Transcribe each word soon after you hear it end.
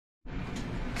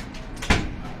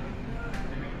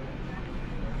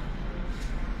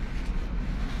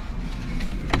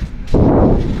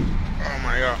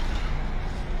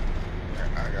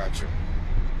Pacho.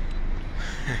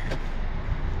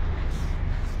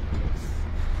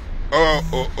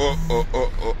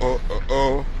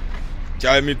 Oh.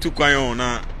 Tell me to quite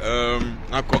na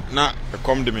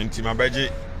come the menti my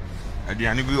budget. At the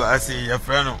end I say your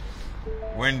friend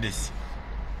when this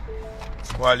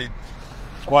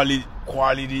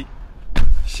quality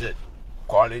shit,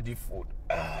 quality food.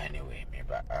 Anyway,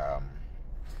 maybe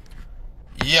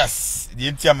yes, the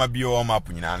entire my bio map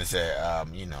and say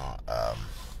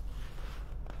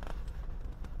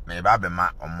maybe I be my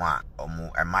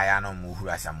omu and my ano who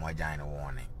has some more giant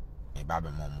warning. Maybe I be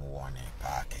more warning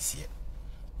park is here.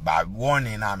 But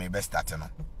warning now me best starting on.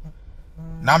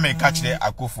 Now me catch the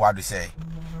Akufo to say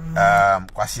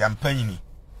kwasi ampanyini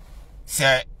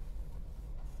say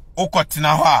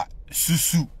okotina ho a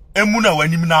susu emu na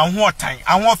wanim na ho otan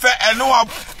ahon fe eno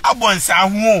abonsa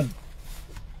ho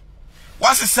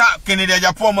wasesa Kennedy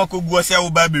Japan makoguo say wo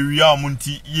ba be wia omo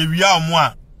nti ye wia omo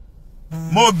a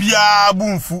mo bia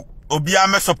bumfu obia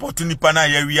me support nipa na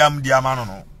ye wia am dia ma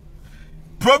no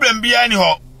problem bia ni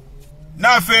ho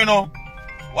na afi no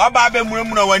wa ba be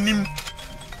muremu na wanim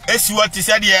esi what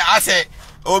said here ase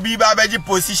obi ba beji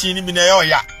position ni bi na ye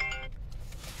oya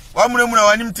wa muremu na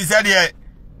wanim ti said here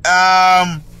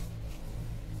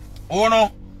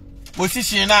ono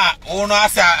position na ono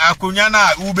asa akonya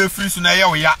na ube free su na ye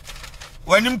oya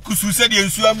wanim kusu said here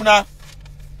nsu amuna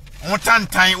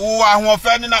mutantan wo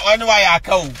ahofa ni na oni wa ya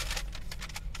aka o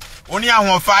oni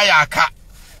ahofa ya aka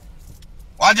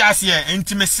waja se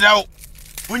enti mesrew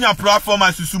unya platform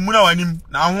asusu muna wanim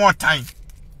na ahotan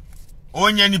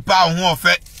onye nipa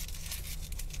ahofa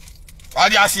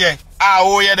waja se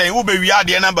o ye den wo be wi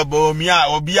ade na E-Bawumia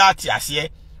obi ati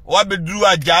ase wo be duru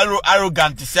ajaro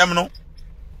arrogant sem no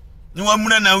ni wa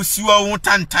muna na usiwa wo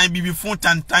tantan bibi fun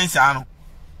tantan sa no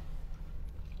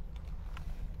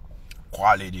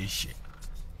quality shit.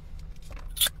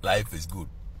 Life is good.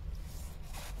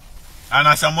 And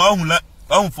Asamoah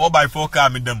who 4x4 car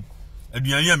me them.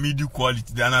 Aduane midi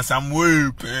quality. And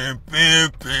Asamoah pe.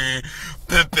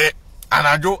 And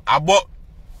I do about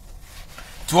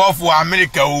 12 for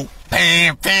America.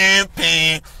 Pe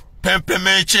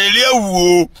me chele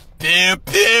wo. Pe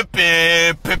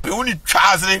uni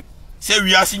chasre. Say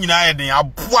we are singing na den.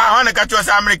 Aboa wana ka cho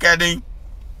America den.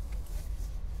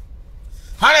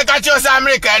 Hana ka cho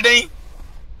America den.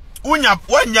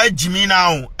 Unya Jimmy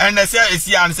now and I say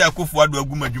esi an say Akufo ado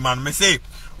aguma dwuma no me say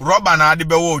rubber na ade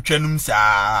be wo twanum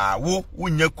saa wo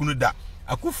unya kunu da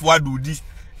Akufo ado di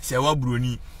say wa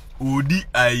broni odi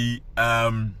ai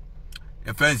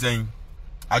e fensen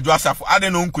adwo asafo ade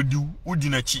no nkodi udi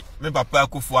na chi me papa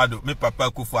Akufo ado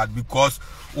because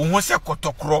wo ho se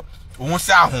kotokro wo ho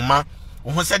se ahoma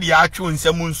wo ho se de atwo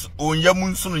nsam onyam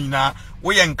nso no nyina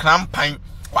wo ye nkrampan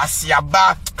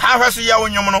kwasiaba ka hweso ye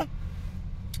wonyom no.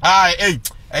 Hey,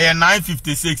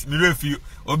 9:56. Me refi.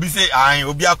 Obi say,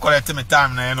 obi a correct me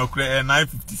time na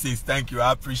 9:56. Thank you.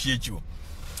 I appreciate you.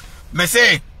 Me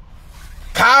say,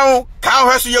 cow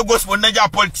has your gospel Niger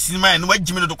politics man. What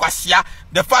Jimmy do kwasia?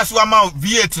 The first one man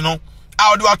V8 no.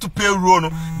 I do have to pay road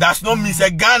no. That's not me say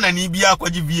Ghana ni bia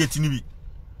kwaji V8 ni bi.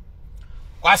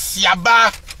 Kwasia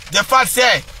ba. The first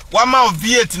say one man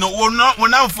V8 no. We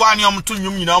na for ani omto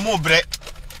nyum nyina omo bre.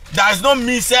 That's not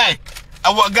me say.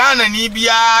 Awa Ghana ni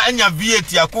bia enya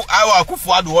V8 awa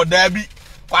Akufo ado oda bi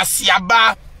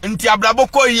kwasiaba nti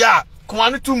ablaboko ya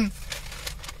kwanu tum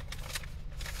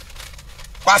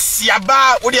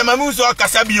kwasiaba wo de mamu so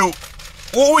kasa bio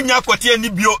wo nya kote ani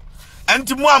bio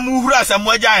nti mu amuhuru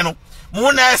Asamoah agyan no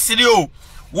mu na esire o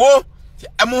wo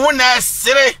mu na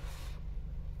esire.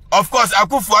 Of course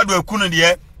Akufo ado akunu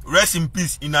de rest in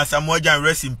peace in Asamoah agyan,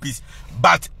 rest in peace,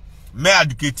 but me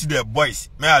educate the boys,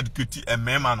 me educate a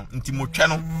memano, nti mo twa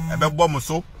no ebe bo mo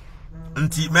so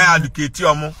nti me educate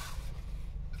omo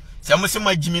se mo se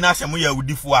ma Jimmy na se mo ya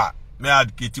udifo a me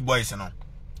educate boys no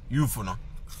youth no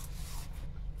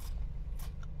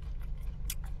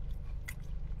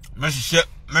me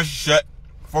hye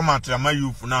format ma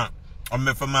youth na o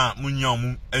me fama munya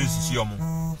omo ensisi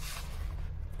omo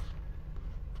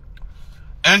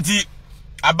enti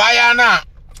abaya na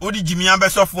odi Jimmy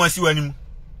abesofo asi wanim.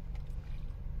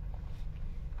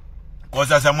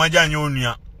 Cause Asamoah agyan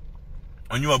onua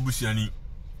onye wabusiani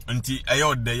nti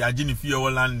eyo de yaje ne fie wo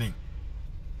landing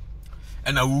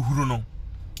ena wuhuru no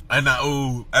ena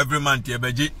every month e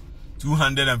beje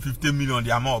 250 million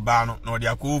de ama oba no na de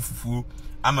akọ fufuo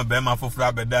ama be ma foforo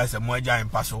abeda Asamoah agyan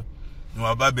paso no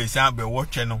aba be san be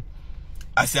wotwe no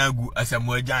asangu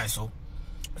Asamoah agyan so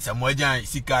Asamoah agyan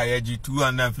sika yaje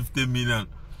 250 million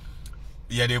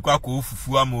ye de kwa akọ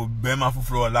fufuo ama be ma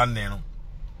foforo landing no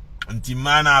nti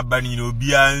mana abani no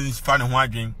bia fa ne ho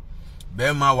adwen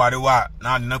bema warewa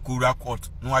na na kura court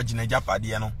no agina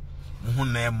japade no ho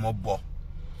na mobo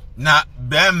na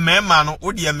bema no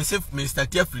odi e mesef Mr.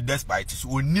 Tefri despite so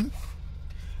onim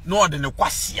no de ne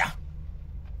kwasia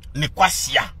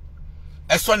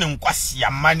eso ne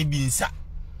nkwasia mane bi nsa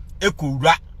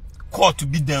ekowura court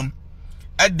bi dam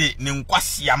ede ne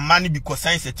nkwasia mane bi ko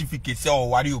sign certificate se o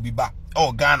ware obi ba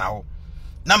o Ghana ho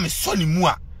na me so ni mu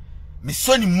a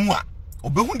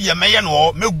obehu de meye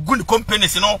no megu ne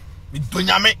companies no me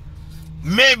donyame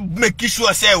me make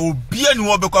sure say obi ani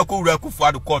wo bekwa kowura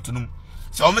Akufo-Addo court no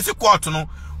se o me se court no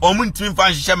o mu ntimi fa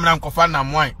nhihye mra nkofa na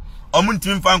moan o mu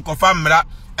ntimi fa nkofa mra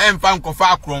emfa nkofa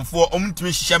akronfo o mu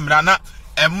ntimi hihye mra na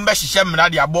embe hihye mra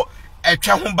de abo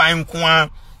etwe ho ban nko a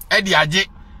e de age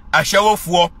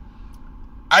ahyewofuo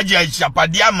age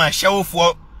ajapade ama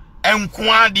ahyewofuo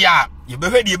enko a de a ye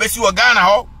behwe de ye besi wo Ghana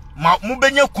ho ma mu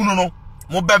benya kunu no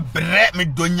mo bebre me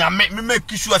donyame me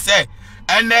make sure say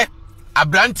ene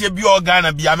abrante bi o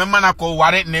Ghana bi amema na ko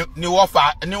ware ni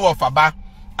wofa ba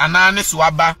ana ne so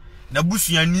aba na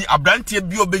busuani abrante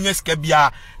bi obenya sika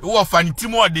bia wofa ni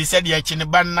timo de se de eche ne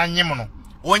ba na nyem no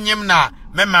wonyem na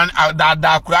mema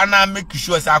da akura na make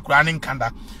sure say akura ne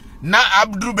nkanda na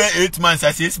abduru be 8 months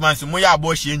as 6 months mo ya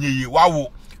abo hye enyeyi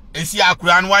wawo esi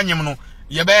akura no wanyem no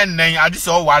ye be nnen ade se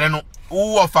o ware no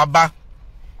wofa ba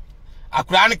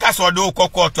akura ne ka so de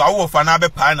okokoto awofa na be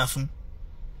pa na sum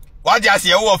waje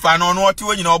ase wofa no no oti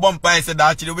wonyina obom pan se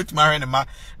da kire obetima hwe ne ma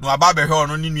no aba be hwe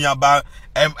ono ni nua ba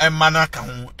emana ka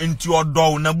ho enti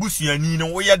odo na busuani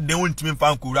no wo ye den wontimi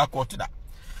fa nkura court da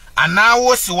ana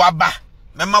wo se waba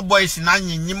mema boys na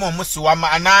nyinyim o mo se wa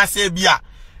ma ana se bia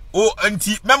o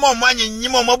enti mema o ma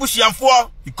nyinyim o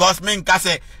mabusuanfo because me nka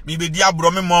se me be di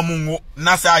abro me mo nwo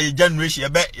na sa ye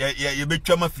generation ye be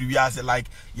twama free as like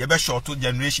ye be short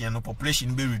generation no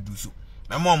population be reduce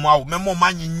mema o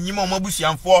ma nyinyim o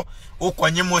mabusuanfo o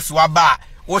konyem o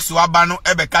se waba no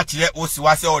ebe ka kire o se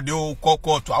wa se o de o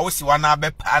kokoto a o se wa na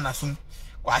be pa na sum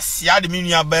kwa sia de me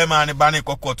nua ba ma ne ba ne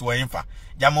kokoto wa yimfa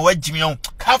jama wa jimi on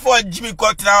ka fo jimi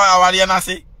kotra aware na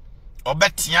se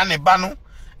obetia ne ba no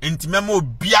entimema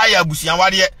obia ya abusian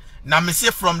ware na me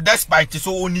se from despite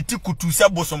so oniti kutu se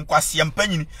bosom kwase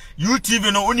mpanyini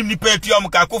UTV no onim ni pa etuam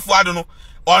ka Akufo-Addo no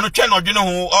ono twe no dwene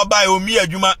ho oba ya omi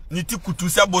adwuma niti kutu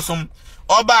se bosom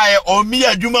oba ya omi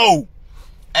adwuma o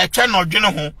etwe no dwene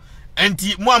ho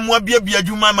enti mo amua bia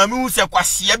adwuma ma me hu se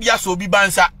kwase bia so obi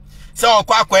bansa se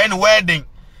okwa ne wedding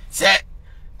se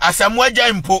Asamoah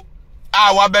jaimpo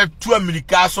a wabetu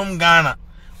America som Ghana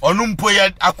onu mpo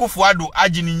ye Akufo-Addo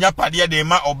agini nyapade de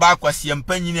ma oba kwase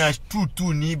mpanyini a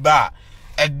tutu ni ba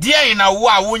edie na wo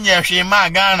a wonye hwe ma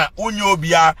Ghana onye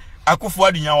obia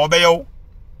Akufo-Addo nya obeyo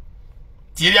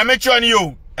tie dia mecho ni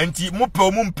yo enti mu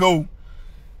mpe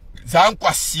za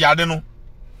nkwase ade no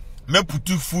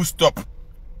meputu full stop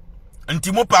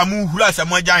enti mo pa mu hura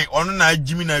Asamoah jan onu na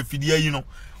agimi na afidie yi no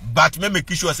but me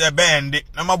make sure say be ende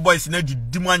na my boys na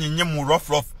didi mu anyenye mu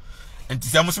rough enti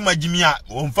se mo so magimi a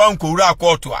onfa nkowura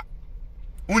akoto a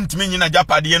untimi nyina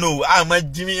japade no a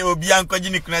magimi obi ankoji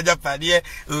ni kuna japade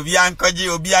obi ankoji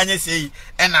obi anye sei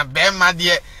na be ma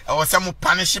de o se mo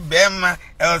punish be ma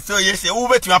so yes wo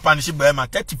betuma punish be ma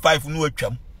 35 no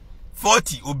atwam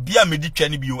 40 obi a medi twa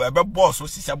ni bi o ebe boss o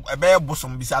sisa ebe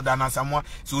bosom bisa da na Asamoah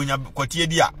so onya kotie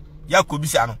di a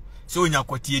yakobisa no so onya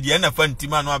kotie di na fa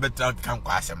ntima no abetra kan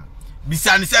kwa asem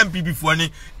bisa ni sem pipifuo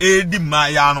ni edi ma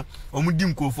ya no omudi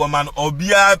nkofo ma no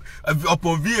obia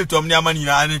opovie tom ni amani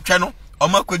na ani twe no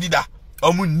omakodida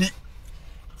omunni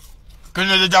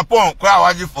kenya de Japan kwa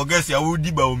waji forget ya wodi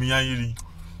E-Bawumia yiri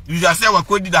you just say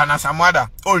wakodida na Asamoah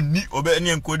oni obe ni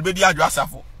enkodi be di adwo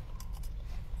asafo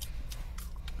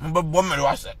mbo bomere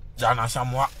wase jana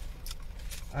Asamoah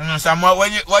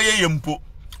waye yempo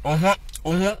oho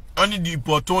oni di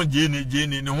porton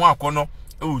jene ne ho akono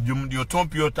ojum di oton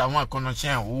piota ho akono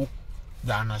chen wo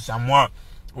jana Asamoah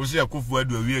o se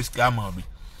Akufo-Addo awie scam bi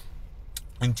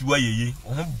enti wayeye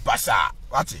oho basa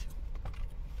wate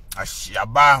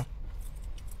ashiaba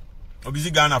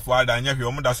obizi Ghana fo ada anya hwe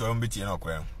omo da so mbetie na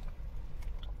okwa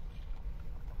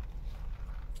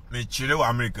me chire wa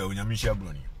America onyame hia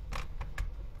broni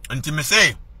enti me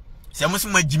say se mo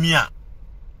sima jimi a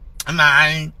na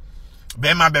ai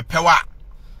be ma be pewa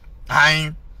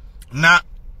ai na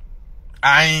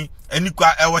ai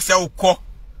enikwa ewo se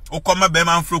ukọ ma be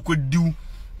ma mfro ko diu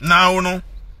na wo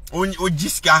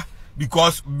ojiska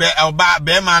because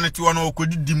be ma ne ti wono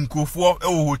okodi mkofo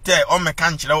e hotel o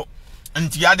meka nkyere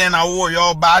nti ya den na wo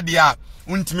yo ba dia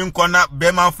untimi nkọ na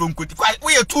be ma mfro nkoti kwa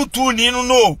wo ye tutu ni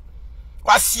no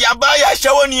kwa siaba ya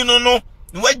hyewo ni no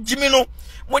wajimi no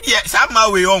mo de sama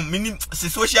we on mini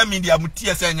social media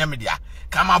mutie se nya media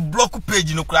kama block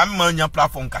page no kura me nya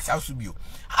platform kasa so bio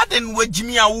aden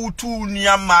wagimi a wo tu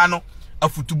nuama no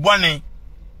afutubone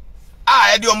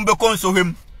e de ombe konso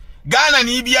hwem Ghana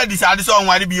ni bia disade so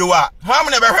onware bio a ho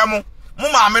me ne behwe mo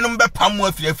maame no mbe pam mo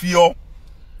afirafie o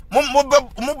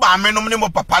mo ba me no ne mo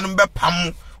papa no mbe pam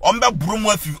mo ombe buru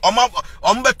mo afi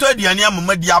ombe to aduane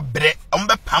amama di abre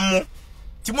ombe pam mo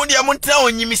ti mo de mo ntra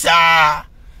onyimi saa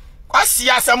kwasi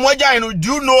Asamoah jan no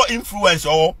do no influence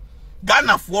o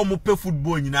Ghana fo mo pe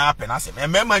football nyina pe na se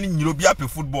mema ni nyiro bia pe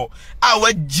football a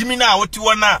wa jimi na wote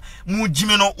wona mu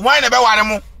jimi no wan na be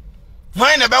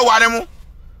ware mo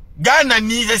Ghana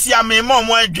ni sesi amema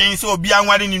mo adwen se obi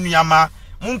anware ni nuama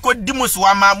munko dimuso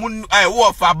ama mun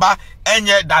wo fa ba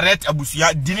enye direct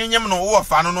abusua dininyem no wo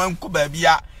fa no nko ba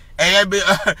bia eye be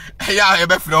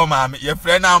frɛ o maame ye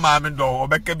frɛ na maame do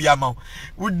obeka bia ma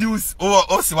wudi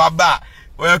o si wa ba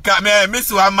o ka me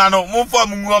si wa ma no mun fo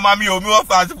mu o maame o mi wo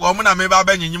fa fo mu na me ba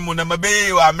ba nyinyim mu na me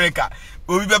be wa America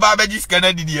obi be ba ji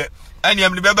scanner didie ene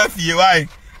em be ba fie wai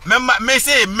me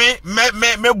say me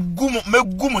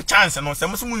gumu chance no se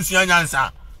mo mu nsua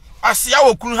nyansa asia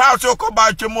wo kunu house ko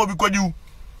ba twem obi kodiu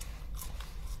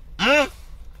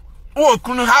wo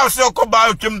kunu house ko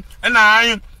ba twem na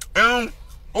an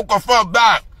ukofo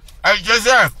ba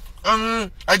ejese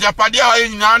ejapade ha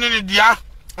nyina ne dia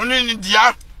oni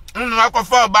dia nnu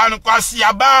akofo ba no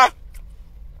kwasia ba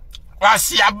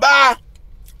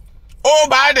o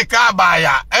ba de ka ba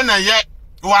ya ena ye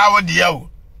wa wo dia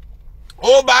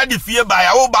o ba de fie ba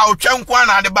ya o ba o twenko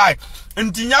na de ba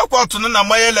ntinya kwọtụ na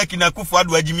maye leki na kufu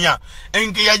adu ajimi a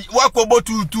nke ya wakobo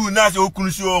tutu na se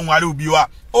okunu si o nware obi wa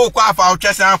o kwa afa o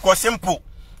twese akọ simple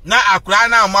na akura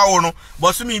na amawo no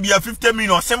bosumi bia 50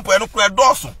 million simple no kura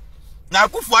doso na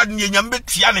kufu adu nye nyambe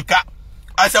tia nika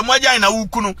Asamoah jan na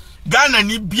wukunu Ghana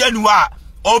ni bia ni wa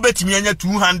o betimi anya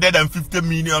 250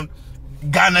 million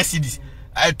Ghana cedis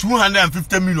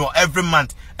 250 million every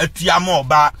month atua mo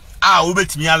ba a o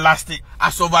betimi last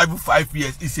a survive 5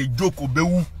 years is a joke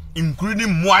obewu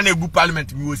including more gu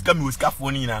parliament we was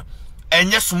for na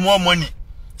enye small money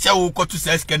say we go to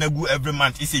say skenagu every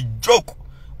month is a joke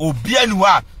obi anu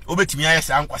a obetimi aye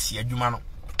sa nkwase adwuma no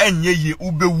enye ye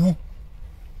ubewu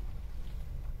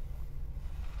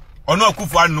ono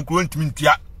akufo anu ko ntimi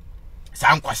ntua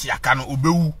sa nkwase aka no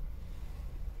obewu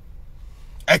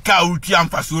eka utua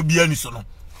mfaso obi ani so no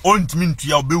ontimi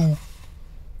ntua obewu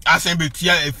asen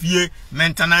betua efie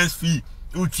maintenance fee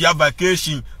utua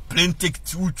vacation plane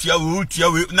ticket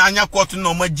utua na anya court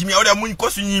no ma jimi o de mun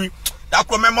kosu nyimi da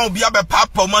ko mema obi abe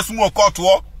papa ma su mo court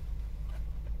wo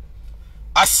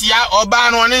asia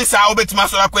oba no ne nsa obetima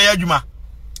so akoya adwuma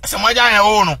Asamoah jan ya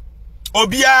wo no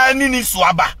obi ani ni so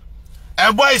aba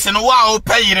e boys no wa o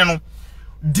payire no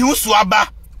di so aba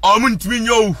o mu ntimi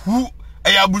nya ohu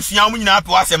e ya busuan mu nyina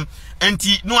pe wasem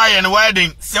enti no aye no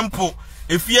wedding simple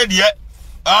efie de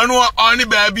oni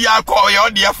ba bia akọ ye o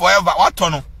de forever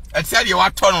watono eti de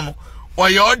watono no o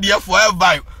ye o de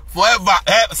forever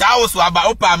sa wo so aba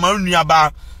opa ma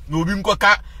nuaba na obi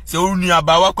nkoka se o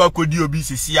nuaba wakọ akodi obi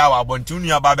sesi awa abonti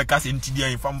nuaba be ka se ntidi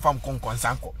an fam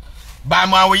konkonsanko ba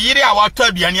ma wo yire a wato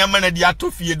aduane amana di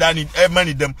atofie dani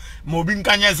mani dem ma obi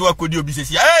nkanye so akodi obi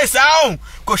sesi sao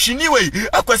ko shini we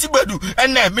akwasi badu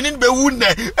enne minin be wu ne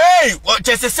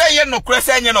chese ye no kure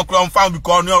se nye no kure fam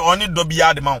because oni do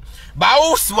bia de ma ba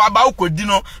wo siwa ba wo kodi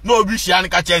no na obi hia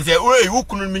nka chense wo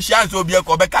kunu mi hia so obi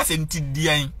ko be ka se ntidi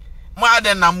an ma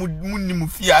de na munni mu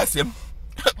fie asem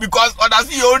because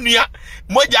others you onua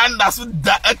moja anda so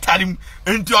da etarim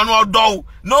enti ono odo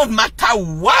no matter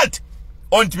what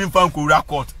on timi fan ko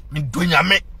record me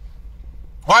donyame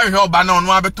wan hwe oba na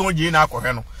ono abeton ji na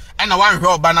akohwe no ena wan hwe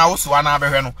oba na wo so na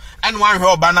abehwe no ena wan hwe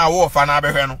oba na wo fa na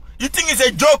abehwe no you think it's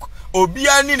a joke obi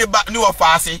ani ni wo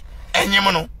fa ase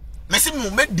enyem no mesi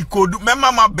mu me decode me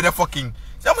mama bre fucking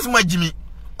se mo jimi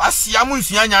pasia mu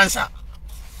nsuya nyansa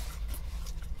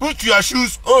put your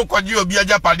shoes kwaji obi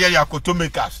aja pade ya koto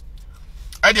makers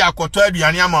e di akoto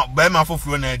aduane ama ba ma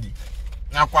foforo na adi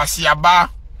na kwasi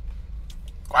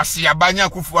abanya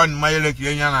kufu an mayele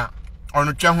kienya na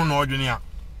onu twa hu na odwene a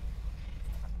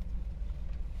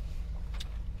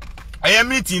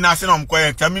ayamiti na se no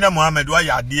mkoye Tamina Mohammed wa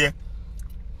yade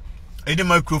edi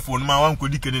microphone ma wan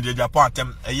kodi Kennedy Japan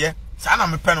atem eye sa na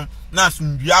mepe no na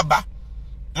asundua ba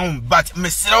but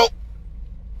mesero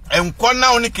enko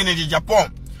na oni Kennedy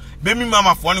Japan be mi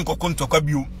mama fo ni nkoko ntokwa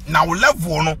bio na wo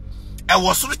level no e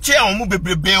wo so che omu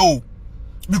bebrebe o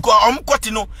because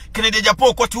omukoti no Kennedy Japan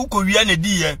okoti ukowia na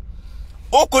di ye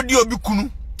okodi obi kunu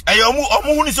eye omu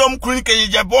hunu se omukunu ni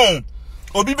Kennedy Japan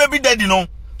obi baby daddy no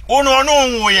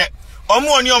ono wo ye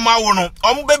omu oni omawo no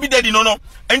omu baby daddy no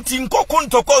enti nkoko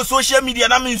ntokwa social media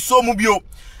na me nso mu bio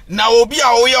na obi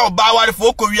a wo ye oba ware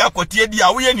fo ko wi akote di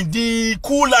a wo ye ni di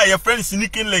cool like your friend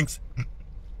sneaking links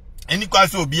any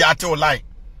kwase obi ate o line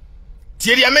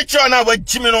tie dia me chọ na wa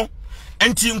jimi no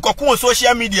enti nkoko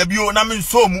social media bi o na me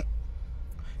nso mu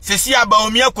sesi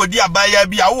Bawumia kodi abaya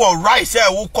bi a wo right say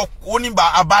wo kokko ni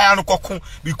ba abaya no kokko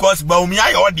because Bawumia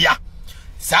ye odia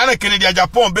sana Kennedy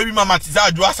Japan baby mama tiza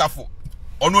adu asafo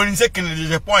ono ni se Kennedy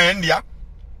Japan endia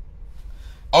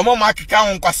omo makika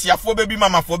hon kwasiafo baby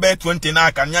mama fo be 20 na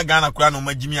aka nya Ghana kura no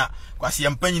magimi a kwase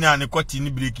mpanyi na ne koti ni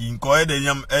breaki nko e de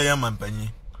yam mpanyi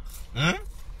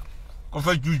ko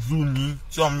fa juju ni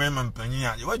so me mpanyi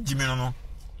a wa jimi no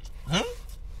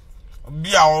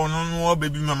bi a ono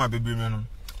baby mama no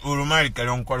Oromari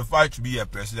can qualify to be a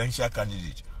presidential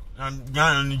candidate. And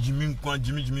Ghana Jimmy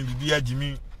Bibi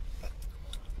Jimmy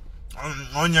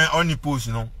on the post,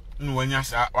 no when you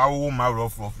say, I will my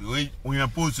rough when you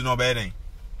post no better.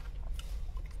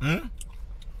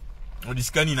 Or the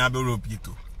scanning Abel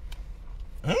Pito.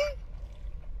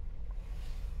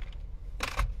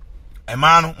 A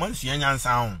man, once young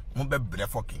sound, won't be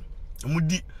fucking.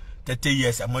 Moody 30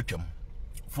 years a much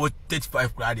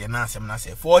 45 crowd and answer, and I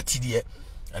say 40 dear.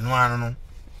 And one no,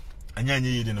 and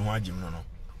you didn't want him no.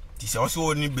 This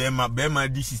also only Bema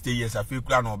this 60 years. I feel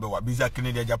crown over what Biza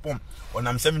Canada Japan. When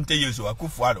I'm 70 years old, I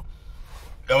could follow.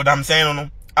 What I'm saying no,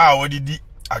 I already did.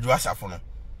 I do a safono.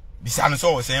 Bisan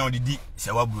so was saying already did.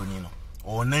 Sewa Brunino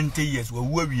or 90 years. Where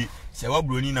we Sewa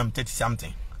Brunino, I'm 30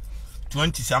 something,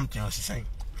 20 something. I was saying.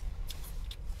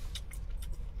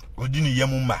 Odini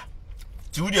Yamumba.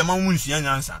 To the amount young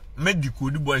answer. Made the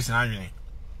good boys and ironing.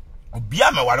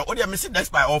 Obia me ware o de me se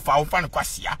despite of our fan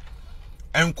kwasia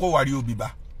enko ware obi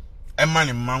ba ema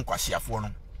ne man kwasiafo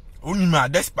no onima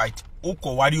despite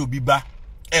ukọ ware obi ba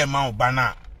ema oba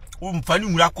na o mfa ni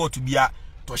nwura court bia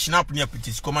to snap ne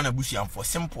petition come na busiam for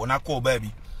simple na call baby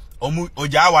omu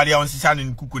oja ware on sisa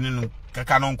ne kuku ne no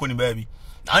kaka no nko ne baby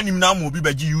anim na ma obi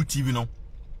baji UTV no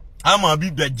ama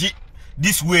bi baji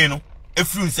this way no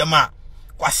efru nsema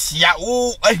kwasia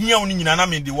o ahia oni nyina na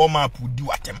me de wo map di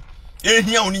watem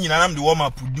ehia oni nyina nam de wo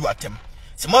map di watem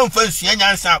se mo mfa nsua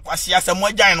nyansa kwase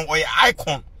Asamoah gyan no oye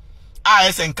icon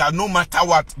asenka no matter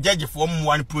what judge for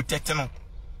one protect no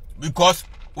because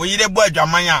we dey bo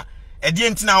adwaman a ede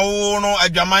ntina wo no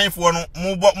adwaman fo no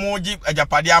mo gi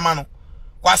ajapade ama no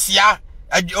kwase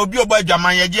obi obo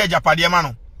adwaman ye gi ajapade ama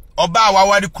no oba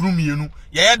awawade kurumienu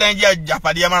ye dan gi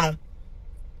ajapade ama no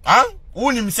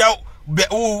wonim se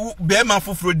be ma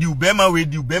foforo diu be ma we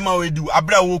diu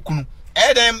abra wo kunu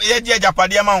edem ye gi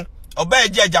ajapade ma oba ye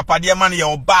gi ajapade ma no ye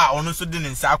oba ono so de ne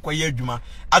nsa akoye adwuma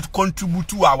at contribute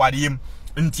to awariem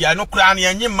nti ano kra na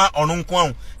yenye ma ono nko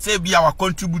an se bia wa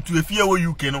contribute efie wo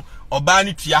UK no oba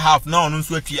ni tua half na ono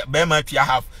so atua be ma tua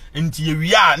half nti ye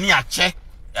wi a ne ache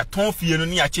eton fie no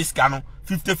ne ache ska no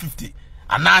 50-50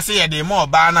 ana se ye de ma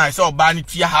oba na se oba ni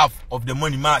tua half of the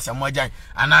money ma Asamoah gyan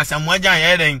ana Asamoah gyan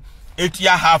ye den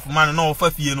etua half man no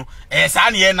ofa fie no sa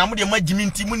ne ye na mo de magimi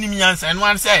nti mu nim nyansa no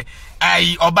an se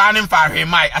ai oba ne mfa hwe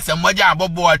mai Asamoah gyan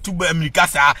abobo atuba America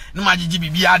sa no magigi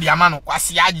bibia de ama no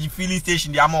kwase agi filling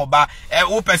station de ama oba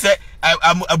wo pese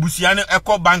abusia ne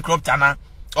ekọ bankrupt ana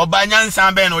oba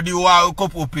nyansa be no de wa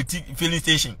kopo petit filling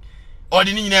station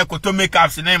odi ni nyina ekoto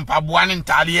makeups ne mpaboa ne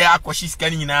ntale akoshi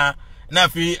scan nyina na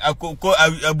fi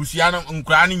abusia no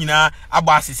nkura ne nyina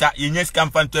agba asesa yenye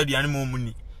scam fan to aduane mo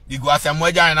muni digo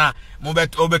Asamoah gyan na mo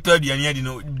beto aduane adi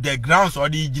no the grounds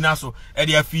odi gina so e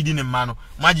dey feeding ne ma no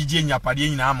magigi nyapade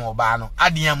nyina ama oba no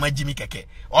adia magimi keke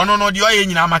ono no de oye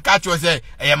nyina maka cho say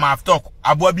e ma talk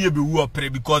aboa bi ebewu opre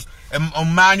because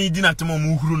mani dina temo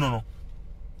mu huru no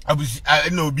abusi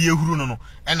na obi ehuru no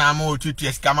e na ama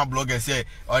otutu scam blogger say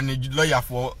on lawyer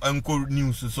for enko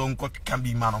news so enko can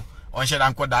be man no on share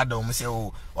anko dada o say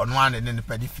o ono an ne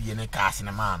pedi fie ne cars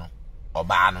ne ma no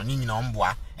oba no ni nyina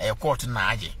omboa e court na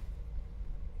age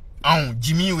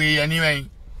Jimmy we anyway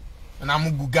na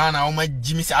mugu Ghana o ma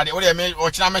Jimmy sade o de me o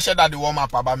china me sheda de warm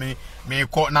up aba me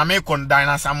ko na me kon dan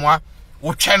na Asamoah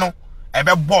wo twe no e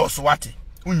be boss wate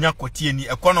unya kotie ni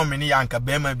economy ni yanka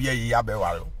be ma bia yi ya be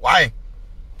ware why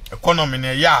economy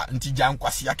ne ya nti jan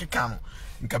kwase akeka no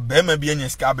nka be ma bia nya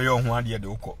ska be yo ho ade de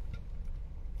ukọ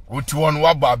oti won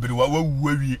wa ba abiri wa wu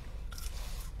awie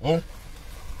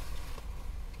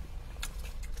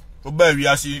oba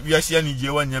wiase ani je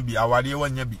wanya bi awade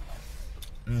wanya bi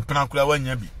mpana kula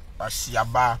wanya bi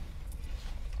asiaba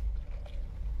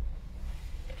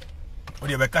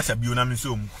odi be kasa bi ona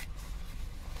mso mu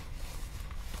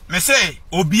me say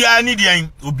obia ni dian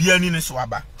obia ni ne so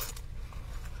aba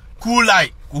cool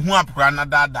like ko hu apkra na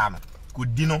dada no ko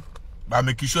di no ba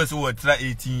make sure say we tra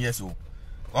 18 years old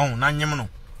na nyem no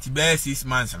ti be 6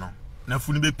 months no na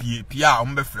funu be pia o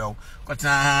mbe frɛ o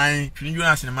kotan twini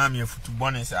Jonas ne maami afutu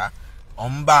bɔne saa o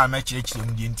mba ma kyerɛkyerɛ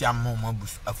mu die nti amma ma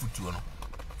afutu no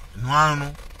no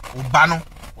anu o ba no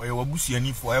o ye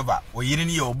wabusuani forever o yire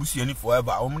ne ye wabusuani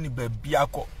forever o mu ne ba bia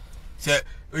kɔ se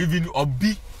even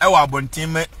obi e wa abonten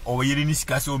me o yire ne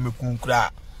sika se o mekun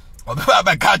kura o be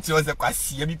ba ka kyerɛ se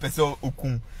kwase bi pese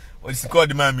okun o sika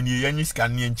de maami ne ye nyi sika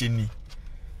ne nkyeni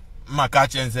maka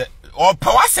chense o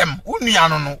pawasem unua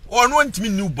no no ntimi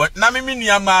ni ubo na me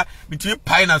nua ma mitimi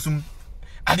pai na sum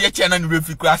ade che na ni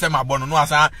refi kura asem abono no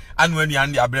asa anu anua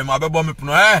ndi abrem abebo me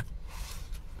puno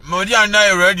mo di anda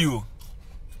e ready o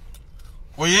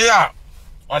ye a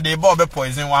o de bo be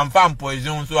poison one farm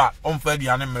poison so a on fa di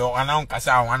ane me ana on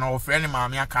kasa ana o frɛ ne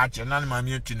maami aka che na ne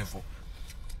maami atunefo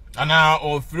ana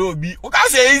o frɛ obi o ka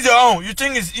say easy on you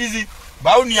think it's easy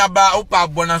ba unua ba o pa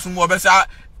abona sum o be sa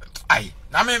ai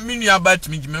na me nua ba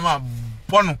timi jime ma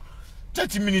bono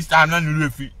 30 minutes na nu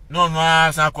refi no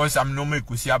asa ko sam no me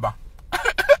kosi aba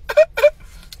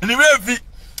ni refi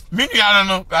mi nua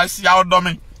no ka si awdo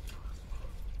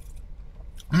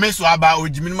me so aba o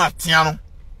jime ma tia no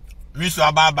mi so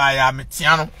aba ba ya me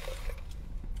tia no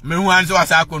me hu an so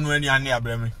asa ko no ani ane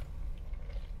abrame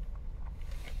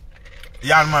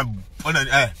ya ma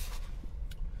bona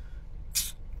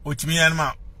o timi ya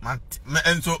ma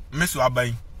enso me so aba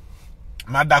yi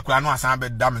mada kura no asan be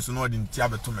da me so no odin ti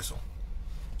abeto me so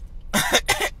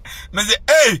me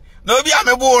say no bi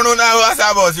amebo no na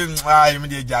asa ba o say ai me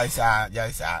dey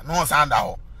jaisa no san da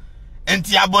ho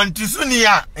enti abonti so ni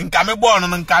a nka me bo no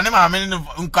nka ne ma me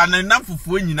nka ne na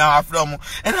fufuo nyina afro mo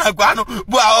na kwa no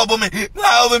bu a obo me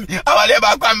awale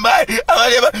ba kwa mba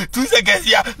awale ba 2 seconds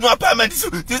ya no apartment so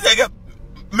 2 seconds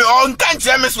me on kan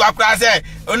che me so akra say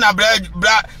ona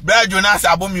bra Jonas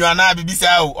abom yo na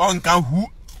bibisa o on kan hu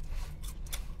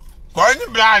Koini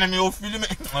brand me o film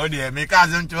o de me ka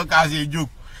zan to ka say joke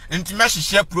enti me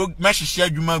hihye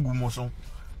adwuma gu mo so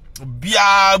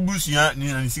bia busuan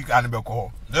ni sika ne be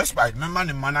ko despite me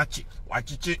man manachi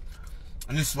wachichi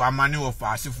ni so amane wo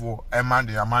fa asefo e man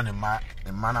de amane ma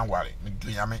e mana ware me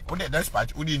dunya me o de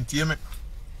despite o de ntie me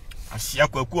ahia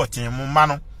kwaku oten mo ma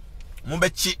no mo be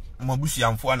chi mo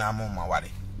busuanfo na mo ma ware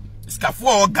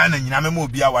skafo o Ghana nyina me ma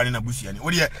obi aware na busuani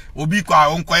o de obi kwa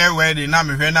onkoye we na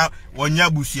me hwe na wonya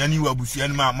busuani wa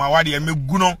busuani ma ware me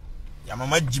gu no ya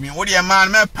mama jimi o de man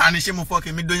me panish mo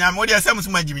foke me donya o de asem so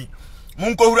ma jimi mo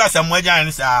nko huru Asamoah jan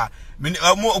ni sa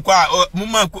mo kwa mo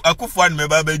ma akufo an me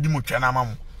ba di mo twa na ma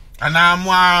mo ana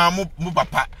mo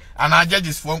papa ana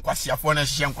judges fo nkwasiafo na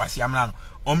hye nkwasiamra no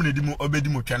o me di mo obedi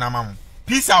mo twa na ma mo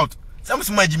peace out some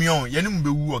so ma jimi on ye ni mo be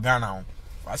wu o Ghana on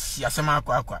kwasi asema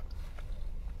akwa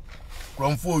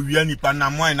kromfo wia nipa na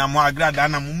mo agrada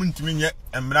na mo ntimi nye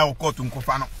emra wo court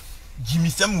nkofa no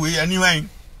jimi sem we ani wan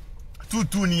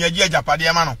tutu ni yaji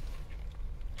ajapade ma no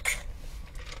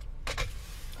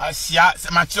asia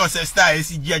semachi o se star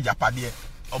esi ji ajapade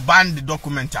o ban the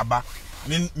document aba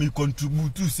me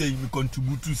contribute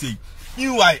say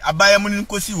why abaya mo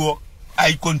nkosi wo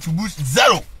I contribute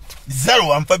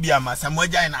zero amfa bia ma Asamoah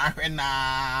jan na ahwe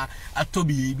na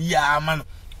atobi bia ma no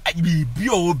bi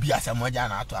o bi Asamoah jan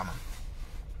na ato ama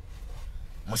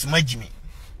Mosima Jimmy.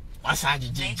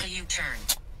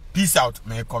 Peace out.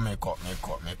 Me ko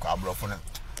abrofo na.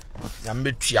 Ya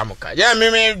mbetu amoka. Yeah,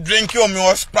 me drink you me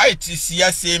was Sprite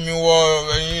sia say me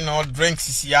was drinks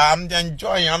sia. I'm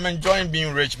enjoying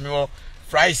being rich. Me was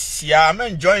fries sia. I'm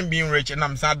enjoying being rich and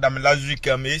I'm sad that me last week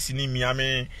me sini me am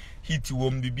hit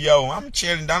wom bibia o. I'm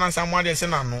chilling down somewhere there say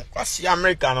na no. Kwasi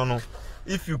America no.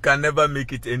 If you can never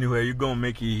make it anywhere, you going to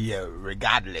make it here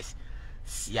regardless.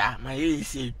 Sia, my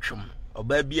say chum.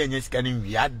 Oba bia nya sika ni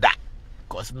wiada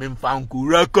cause me fan ku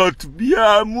record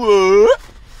bia mu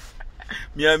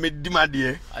me di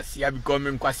made asia because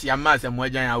me kwasi ama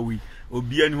Asamoah jan awi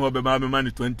obi ani ho be ma me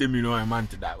man 20 million a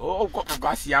month da o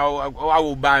kwasi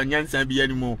awo ba nyansa bia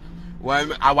ni mo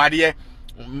awade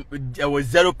e was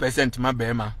 0% ma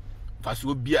be ma faso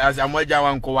obi Asamoah jan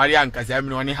wan ko ware ankasa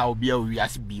me woni ha obi a wi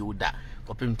as bi oda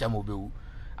kopim tam obewu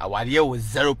awade was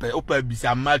 0%. Opa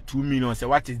bisa ma 2 million. Say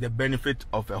what is the benefit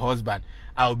of a husband?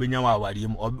 A obenya wa awade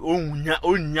mu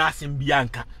onya asim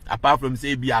bianka apart from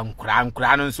say bia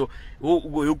nkra no so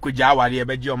wo koja awade e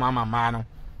beje o mama no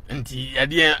nti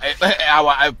ade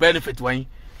our benefit wan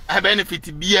a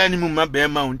benefit bia ni mu ma be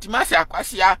ma nti ma se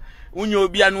akwasea unya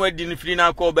obi anu adi ni free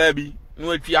na call baby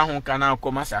no atwi ahon kana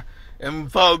akoma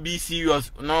fa be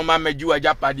serious no ma meju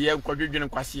ajapade nkodwedwene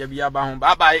kwasea bia ba ho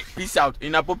bye bye peace out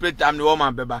in appropriate time no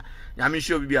woman beba nyame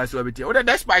show bibia so abeti o de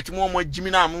despite mo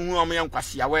jimi na mo hu o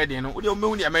kwasea wedding no o de o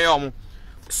mehu de me yo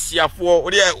siafo o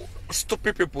de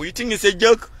stupid people you think it's a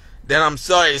joke then I'm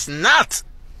sorry it's not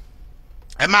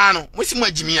ema no mo si mo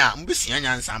agimi a mbesi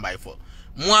anya nsan by for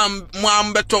mo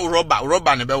am beto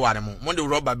rubber ne be ware mo de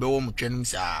rubber be wo mo twanum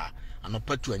sa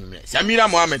anopatu anyime Samira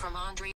Mohammed